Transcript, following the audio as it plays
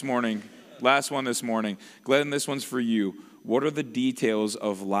Morning. Last one this morning. Glenn, this one's for you. What are the details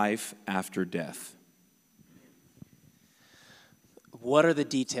of life after death? What are the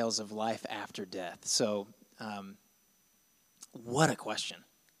details of life after death? So, what a question.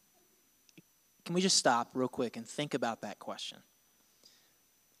 Can we just stop real quick and think about that question?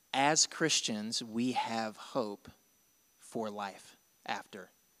 As Christians, we have hope for life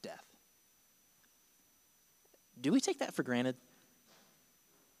after death. Do we take that for granted?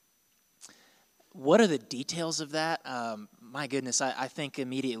 What are the details of that? My goodness, I think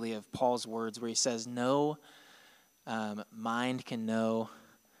immediately of Paul's words where he says, no mind can know,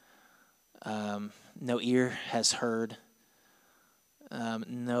 no ear has heard,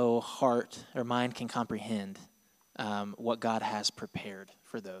 no heart or mind can comprehend what God has prepared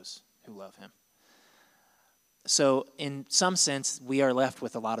for those who love him. So in some sense, we are left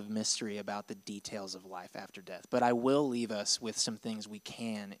with a lot of mystery about the details of life after death. But I will leave us with some things we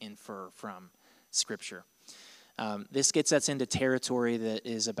can infer from Scripture. This gets us into territory that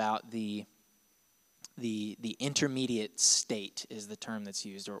is about the intermediate state is the term that's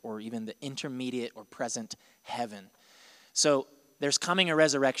used, or even the intermediate or present heaven. So there's coming a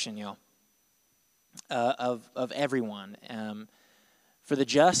resurrection, y'all, of everyone. For the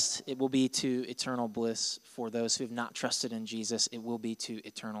just, it will be to eternal bliss. For those who have not trusted in Jesus, it will be to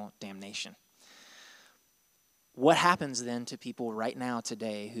eternal damnation. What happens then to people right now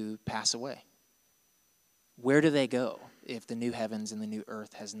today who pass away? Where do they go if the new heavens and the new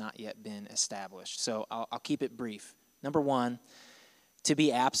earth has not yet been established? So I'll keep it brief. Number one, to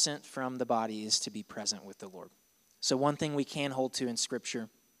be absent from the body is to be present with the Lord. So one thing we can hold to in Scripture,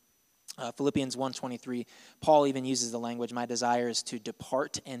 Philippians 1:23, Paul even uses the language, my desire is to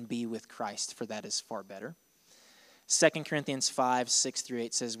depart and be with Christ, for that is far better. 2 Corinthians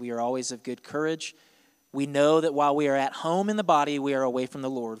 5:6-8 says, we are always of good courage. We know that while we are at home in the body, we are away from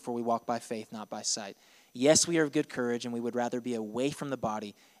the Lord, for we walk by faith, not by sight. Yes, we are of good courage, and we would rather be away from the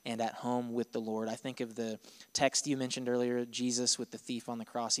body and at home with the Lord. I think of the text you mentioned earlier, Jesus with the thief on the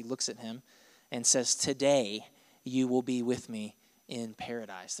cross. He looks at him and says, today you will be with me in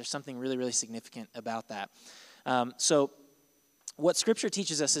paradise. There's something really, really significant about that. So what Scripture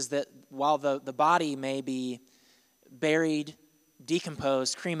teaches us is that while the body may be buried,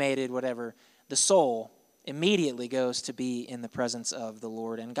 decomposed, cremated, whatever, the soul immediately goes to be in the presence of the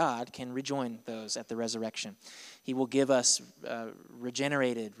Lord, and God can rejoin those at the resurrection. He will give us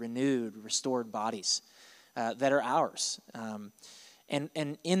regenerated, renewed, restored bodies that are ours. And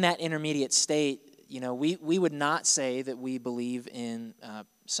in that intermediate state, you know, we would not say that we believe in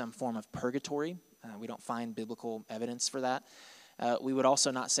some form of purgatory. We don't find biblical evidence for that. We would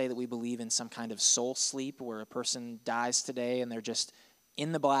also not say that we believe in some kind of soul sleep where a person dies today and they're just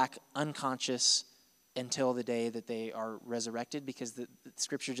in the black, unconscious, until the day that they are resurrected, because the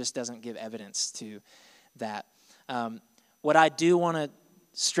Scripture just doesn't give evidence to that. What I do want to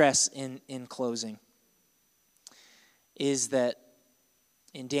stress in closing is that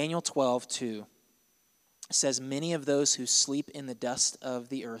in Daniel 12:2, it says, many of those who sleep in the dust of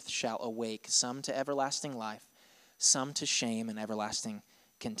the earth shall awake, some to everlasting life, some to shame and everlasting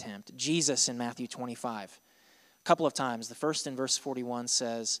contempt. Jesus in Matthew 25, a couple of times, the first in verse 41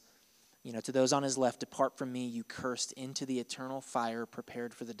 says, you know, to those on his left, depart from me, you cursed, into the eternal fire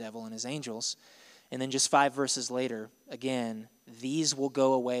prepared for the devil and his angels. And then just 5 verses later, again, these will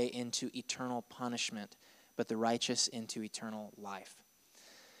go away into eternal punishment, but the righteous into eternal life.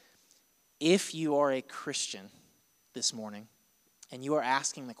 If you are a Christian this morning, and you are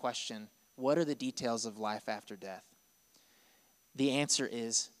asking the question, what are the details of life after death? The answer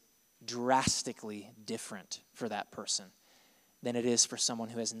is drastically different for that person than it is for someone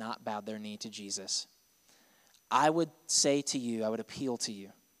who has not bowed their knee to Jesus. I would say to you, I would appeal to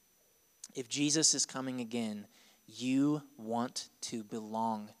you, if Jesus is coming again, you want to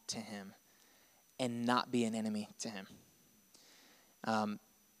belong to him and not be an enemy to him.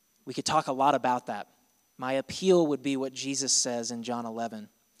 We could talk a lot about that. My appeal would be what Jesus says in John 11.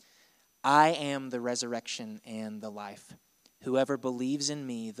 I am the resurrection and the life. Whoever believes in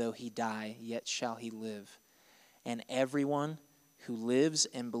me, though he die, yet shall he live. And everyone who lives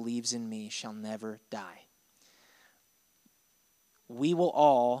and believes in me shall never die. We will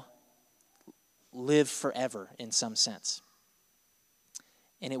all live forever in some sense.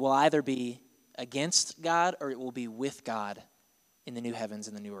 And it will either be against God or it will be with God in the new heavens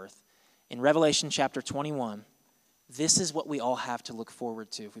and the new earth. In Revelation chapter 21, this is what we all have to look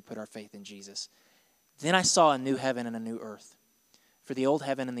forward to if we put our faith in Jesus. Then I saw a new heaven and a new earth. For the old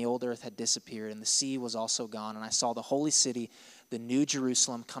heaven and the old earth had disappeared, and the sea was also gone. And I saw the holy city, the new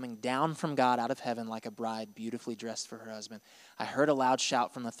Jerusalem, coming down from God out of heaven like a bride beautifully dressed for her husband. I heard a loud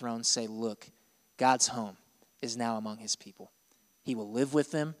shout from the throne say, look, God's home is now among his people. He will live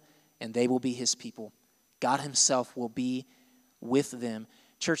with them, and they will be his people. God himself will be with them.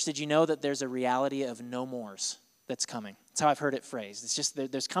 Church, did you know that there's a reality of no mores that's coming? That's how I've heard it phrased. It's just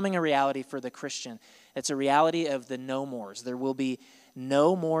there's coming a reality for the Christian. It's a reality of the no mores. There will be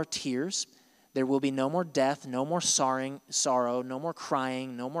no more tears. There will be no more death, no more sorrow, no more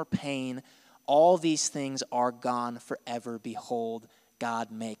crying, no more pain. All these things are gone forever. Behold,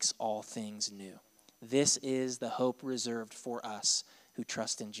 God makes all things new. This is the hope reserved for us who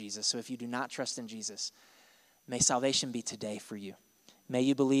trust in Jesus. So if you do not trust in Jesus, may salvation be today for you. May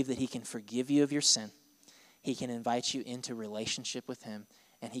you believe that he can forgive you of your sin. He can invite you into relationship with him,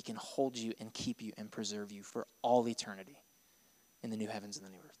 and he can hold you and keep you and preserve you for all eternity in the new heavens and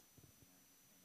the new earth.